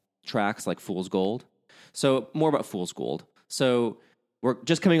original tracks like Fool's Gold. So more about Fool's Gold. So we're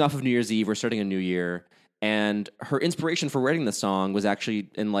just coming off of New Year's Eve. We're starting a new year. And her inspiration for writing the song was actually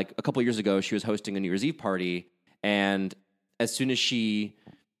in like a couple years ago, she was hosting a New Year's Eve party. And as soon as she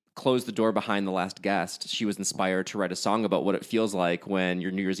closed the door behind the last guest, she was inspired to write a song about what it feels like when your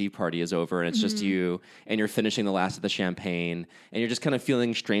New Year's Eve party is over and it's just you and you're finishing the last of the champagne and you're just kind of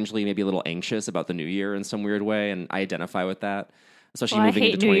feeling strangely maybe a little anxious about the new year in some weird way. And I identify with that, especially moving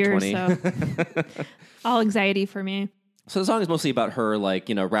into 2020. New Year, so all anxiety for me. So the song is mostly about her, like,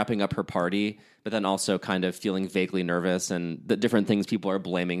 you know, wrapping up her party, but then also kind of feeling vaguely nervous and the different things people are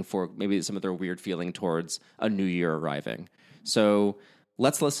blaming for maybe some of their weird feeling towards a new year arriving. So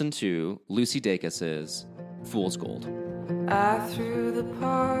let's listen to Lucy Dacus's Fool's Gold. I threw the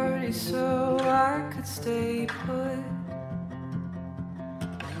party so I could stay put.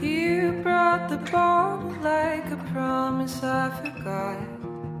 You brought the ball like a promise I forgot.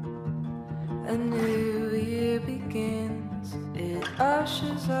 A new year begins, it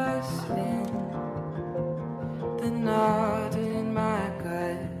ushers us in. The knot in my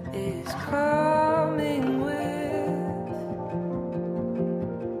gut is coming with.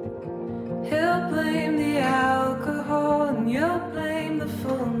 He'll blame the alcohol and you'll blame the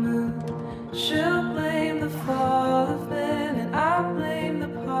full moon. She'll blame the fall of man and I'll blame the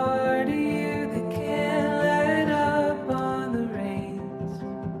part of you that can't let up on the reins.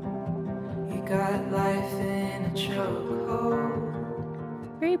 You got life in a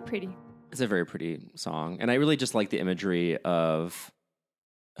chokehold. Very pretty. It's a very pretty song. And I really just like the imagery of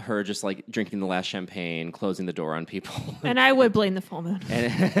her just like drinking the last champagne, closing the door on people. And I would blame the full moon.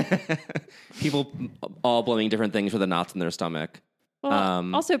 And people all blaming different things for the knots in their stomach.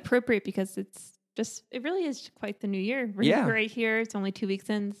 Well, also appropriate because it really is quite the new year. We're right here. It's only 2 weeks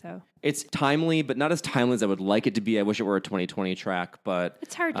in, so. It's timely, but not as timely as I would like it to be. I wish it were a 2020 track, but.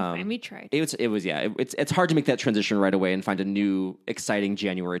 It's hard to find. We tried. It's hard to make that transition right away and find a new, exciting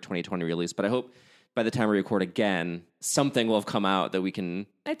January 2020 release, but I hope by the time we record again, something will have come out that we can.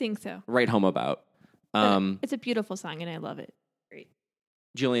 I think so. Write home about. It's a beautiful song, and I love it. Great.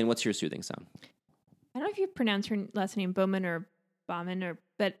 Jillian, what's your soothing sound? I don't know if you pronounce her last name Bowman or Bauman,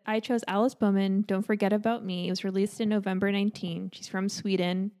 but I chose Alice Bowman, Don't Forget About Me. It was released in November 19. She's from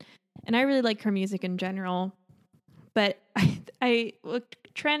Sweden, and I really like her music in general. But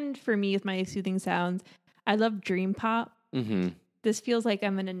trend for me with my soothing sounds, I love dream pop. Mm-hmm. This feels like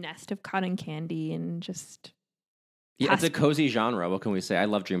I'm in a nest of cotton candy and just... Yeah, it's a cozy genre. What can we say? I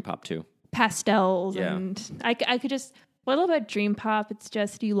love dream pop too. Pastels. Yeah. And I could just... What I love about dream pop, it's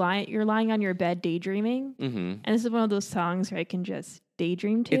just you're lying on your bed daydreaming. Mm-hmm. And this is one of those songs where I can just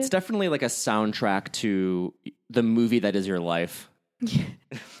daydream to. It's definitely like a soundtrack to the movie that is your life.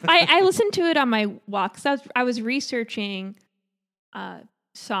 I listened to it on my walks. I was researching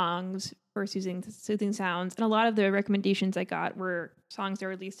songs for soothing sounds, and a lot of the recommendations I got were songs that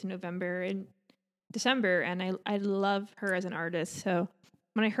were released in November and December, and I love her as an artist. So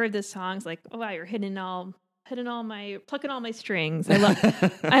when I heard this song, it's like, oh wow, you're plucking all my strings. I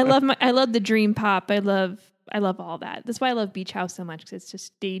love the dream pop. I love all that. That's why I love Beach House so much, because it's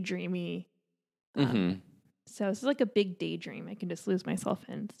just daydreamy. So it's like a big daydream I can just lose myself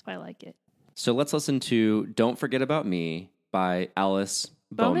in. That's why I like it. So let's listen to Don't Forget About Me by Alice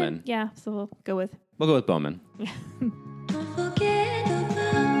Bowman. Yeah, so we'll go with Bowman. Don't forget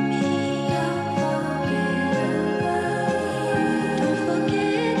about me. Don't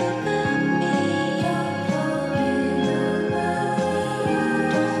forget about me.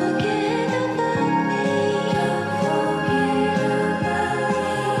 Don't forget about me. Don't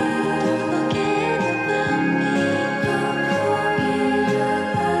forget about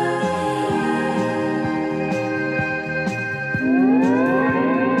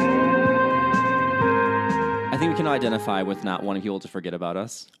I think we can identify with not wanting people to forget about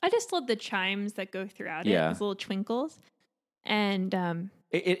us. I just love the chimes that go throughout it, Yeah. those little twinkles. And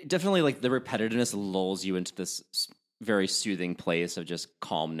It definitely, like, the repetitiveness lulls you into this very soothing place of just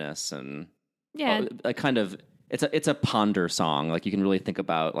calmness and yeah, a kind of it's a ponder song. Like, you can really think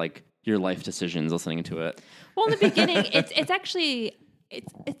about like your life decisions listening to it. well, in the beginning, it's actually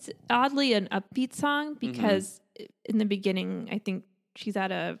it's oddly an upbeat song because in the beginning, I think she's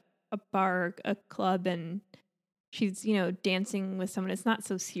at a bar, a club, and she's dancing with someone. It's not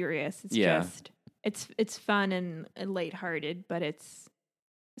so serious. It's just it's fun and lighthearted, but it's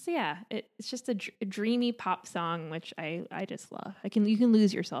just a dreamy pop song, which I just love. You can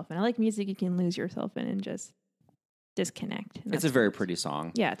lose yourself in. I like music you can lose yourself in and just disconnect. And It's a very pretty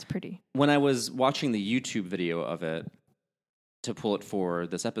song. yeah, it's pretty. When I was watching the YouTube video of it to pull it for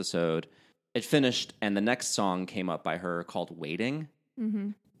this episode, it finished and the next song came up by her called Waiting.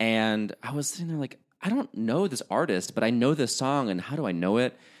 Mm-hmm. And I was sitting there like, I don't know this artist, but I know this song, and how do I know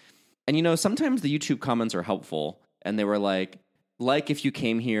it? And sometimes the YouTube comments are helpful, and they were like if you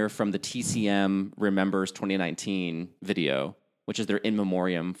came here from the TCM Remembers 2019 video, which is their in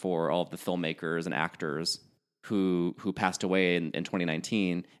memoriam for all of the filmmakers and actors who passed away in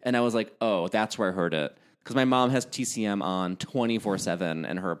 2019. And I was like, oh, that's where I heard it. Because my mom has TCM on 24/7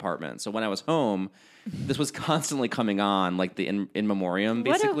 in her apartment. So when I was home, this was constantly coming on, like the in memoriam,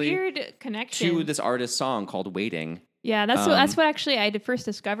 basically. What a weird connection to this artist's song called Waiting. Yeah, that's what actually I first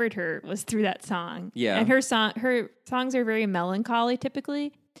discovered her was through that song. Yeah, and her songs are very melancholy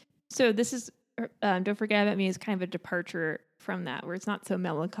typically. So this is Don't Forget About Me is kind of a departure from that, where it's not so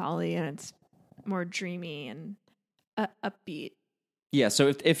melancholy and it's more dreamy and upbeat. Yeah,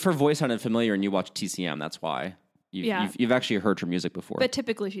 so if her voice sounded familiar and you watch TCM, that's why. You've actually heard her music before. But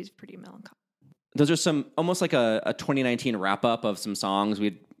typically she's pretty melancholy. Those are some almost like a 2019 wrap up of some songs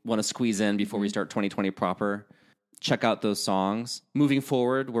we'd want to squeeze in before we start 2020 proper. Check out those songs. Moving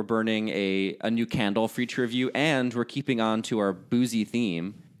forward, we're burning a new candle for each review, and we're keeping on to our boozy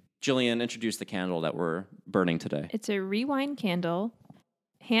theme. Jillian, introduce the candle that we're burning today. It's a rewind candle,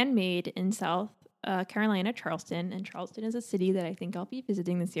 handmade in South Carolina, Charleston. And Charleston is a city that I think I'll be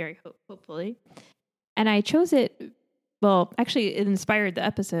visiting this year, hopefully. And I chose it, well, actually, it inspired the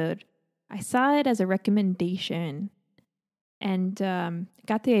episode. I saw it as a recommendation and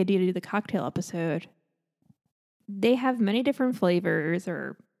got the idea to do the cocktail episode. They have many different flavors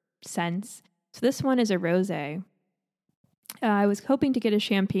or scents. So this one is a rosé. I was hoping to get a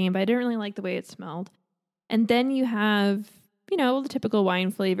champagne, but I didn't really like the way it smelled. And then you have, the typical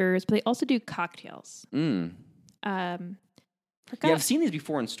wine flavors, but they also do cocktails. Yeah, I've seen these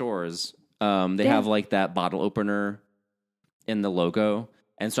before in stores. They have like that bottle opener in the logo.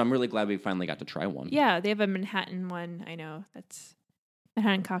 And so I'm really glad we finally got to try one. Yeah, they have a Manhattan one. I know that's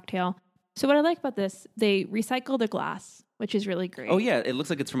Manhattan cocktail. So what I like about this, they recycle the glass, which is really great. Oh yeah, it looks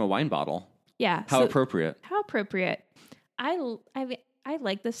like it's from a wine bottle. Yeah. How appropriate. How appropriate. I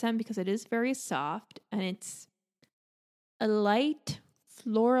like the scent because it is very soft and it's a light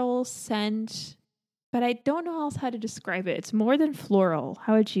floral scent, but I don't know else how to describe it. It's more than floral.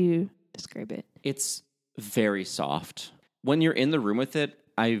 How would you describe it? It's very soft. When you're in the room with it,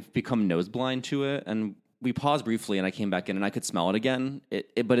 I've become nose blind to it, and we paused briefly, and I came back in, and I could smell it again.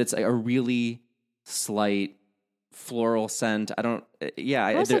 But it's a really slight floral scent. I don't. Yeah,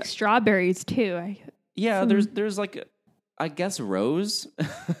 almost like strawberries too. There's like, I guess rose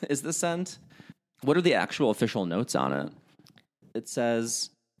is the scent. What are the actual official notes on it? It says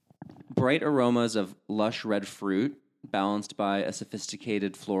bright aromas of lush red fruit, balanced by a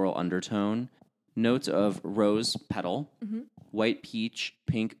sophisticated floral undertone. Notes of rose petal, white peach,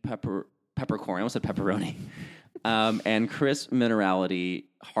 pink peppercorn. I almost said pepperoni. And crisp minerality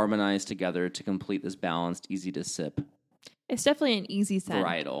harmonized together to complete this balanced, easy to sip. It's definitely an easy scent.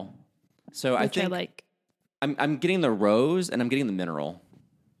 Varietal. So I think I like. I'm getting the rose and I'm getting the mineral.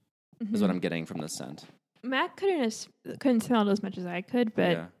 Is what I'm getting from this scent. Matt couldn't smell it as much as I could,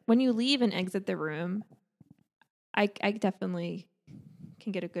 but when you leave and exit the room, I definitely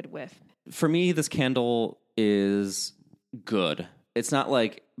can get a good whiff. For me, this candle is good. It's not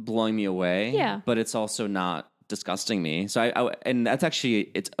like blowing me away, but it's also not disgusting me. So and that's actually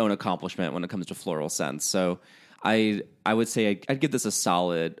its own accomplishment when it comes to floral scents. So I would say I'd give this a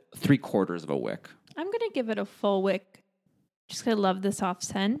solid 3/4 of a wick. I'm going to give it a full wick just because I love the soft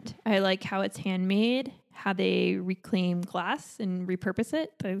scent. I like how it's handmade, how they reclaim glass and repurpose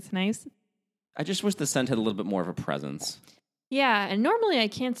it. That's nice. I just wish the scent had a little bit more of a presence. Yeah, and normally I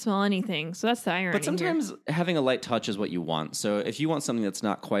can't smell anything, so that's the irony. But sometimes having a light touch is what you want. So if you want something that's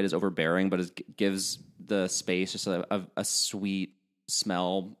not quite as overbearing, but gives the space just a sweet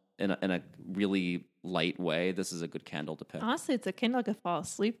smell in a really light way, this is a good candle to pick. Honestly, it's a candle I could fall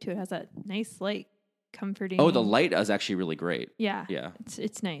asleep to. It has that nice, light, comforting. Oh, the light is actually really great. Yeah, yeah,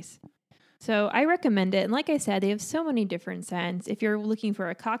 it's nice. So I recommend it. And like I said, they have so many different scents. If you're looking for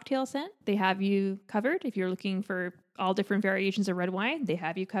a cocktail scent, they have you covered. If you're looking for all different variations of red wine, they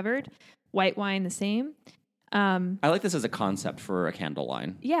have you covered. White wine, the same. I like this as a concept for a candle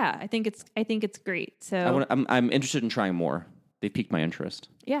line. Yeah, I think it's great. So I'm interested in trying more. They've piqued my interest.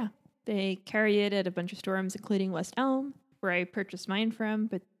 Yeah, they carry it at a bunch of stores, including West Elm, where I purchased mine from.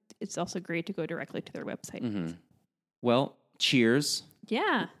 But it's also great to go directly to their website. Mm-hmm. Well, cheers.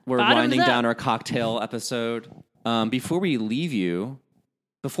 Yeah. We're winding down our cocktail episode. Before we leave you,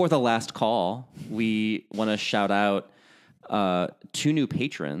 before the last call, we want to shout out 2 new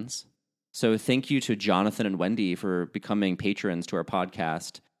patrons. So thank you to Jonathan and Wendy for becoming patrons to our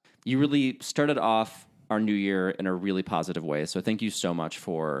podcast. You really started off our new year in a really positive way. So thank you so much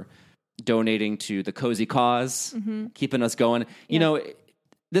for donating to the cozy cause, keeping us going. Yeah. You know,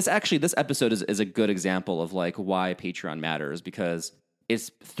 this episode is a good example of like why Patreon matters, because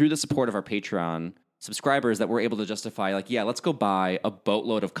it's through the support of our Patreon subscribers that we're able to justify, like, yeah, let's go buy a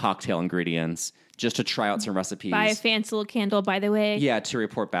boatload of cocktail ingredients just to try out some recipes. Buy a fancy little candle, by the way. Yeah, to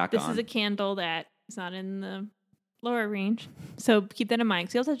report back on. This is a candle that is not in the lower range. So keep that in mind,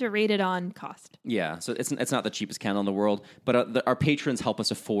 because you also have to rate it on cost. Yeah, so it's not the cheapest candle in the world, but our patrons help us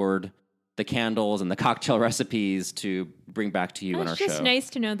afford the candles and the cocktail recipes to bring back to you in our show. It's just nice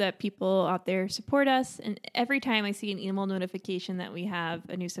to know that people out there support us. And every time I see an email notification that we have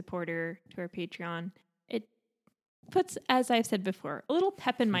a new supporter to our Patreon, it puts, as I've said before, a little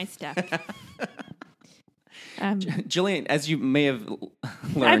pep in my step. Jillian, as you may have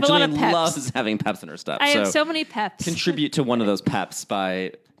learned, Jillian loves having peps in her step. I have so many peps. Contribute to one of those peps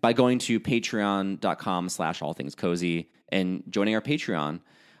by going to patreon.com/allthingscozy and joining our Patreon.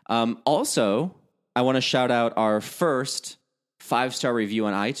 Also, I want to shout out our first 5-star review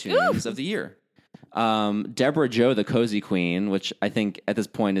on iTunes of the year. Deborah Jo, the Cozy Queen, which I think at this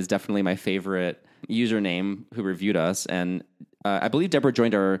point is definitely my favorite username who reviewed us. And I believe Deborah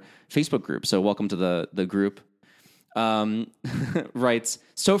joined our Facebook group, so welcome to the group. Writes,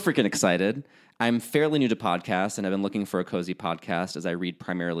 so freaking excited. I'm fairly new to podcasts, and I've been looking for a cozy podcast as I read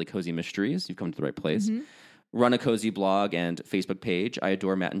primarily cozy mysteries. You've come to the right place. Mm-hmm. Run a cozy blog and Facebook page. I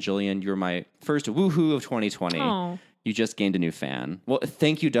adore Matt and Jillian. You're my first woohoo of 2020. Aww. You just gained a new fan. Well,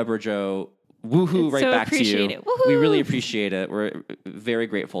 thank you, Deborah Jo. Woohoo, it's right so back to you. Woohoo. We really appreciate it. We're very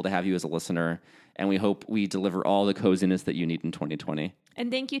grateful to have you as a listener, and we hope we deliver all the coziness that you need in 2020. And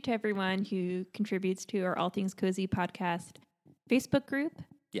thank you to everyone who contributes to our All Things Cozy podcast Facebook group.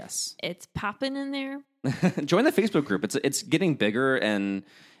 Yes. It's popping in there. Join the Facebook group. It's getting bigger, and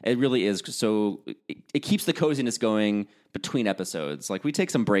it really is. So it keeps the coziness going between episodes. Like, we take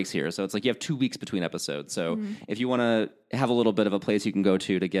some breaks here, so it's like you have 2 weeks between episodes. So if you want to have a little bit of a place you can go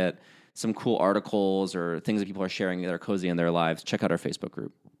to get some cool articles or things that people are sharing that are cozy in their lives, check out our Facebook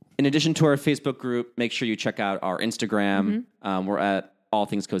group. In addition to our Facebook group, make sure you check out our Instagram. We're at All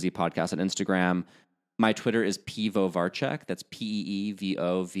Things Cozy Podcast on Instagram. My Twitter is Peevovarchek. That's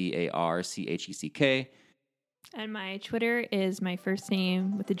PeeVovarcheck. And my Twitter is my first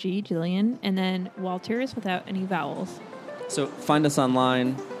name with a G, Jillian, and then Walters without any vowels. So find us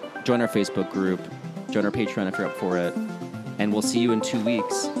online, join our Facebook group, join our Patreon if you're up for it, and we'll see you in 2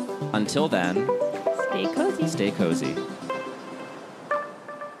 weeks. Until then, stay cozy. Stay cozy.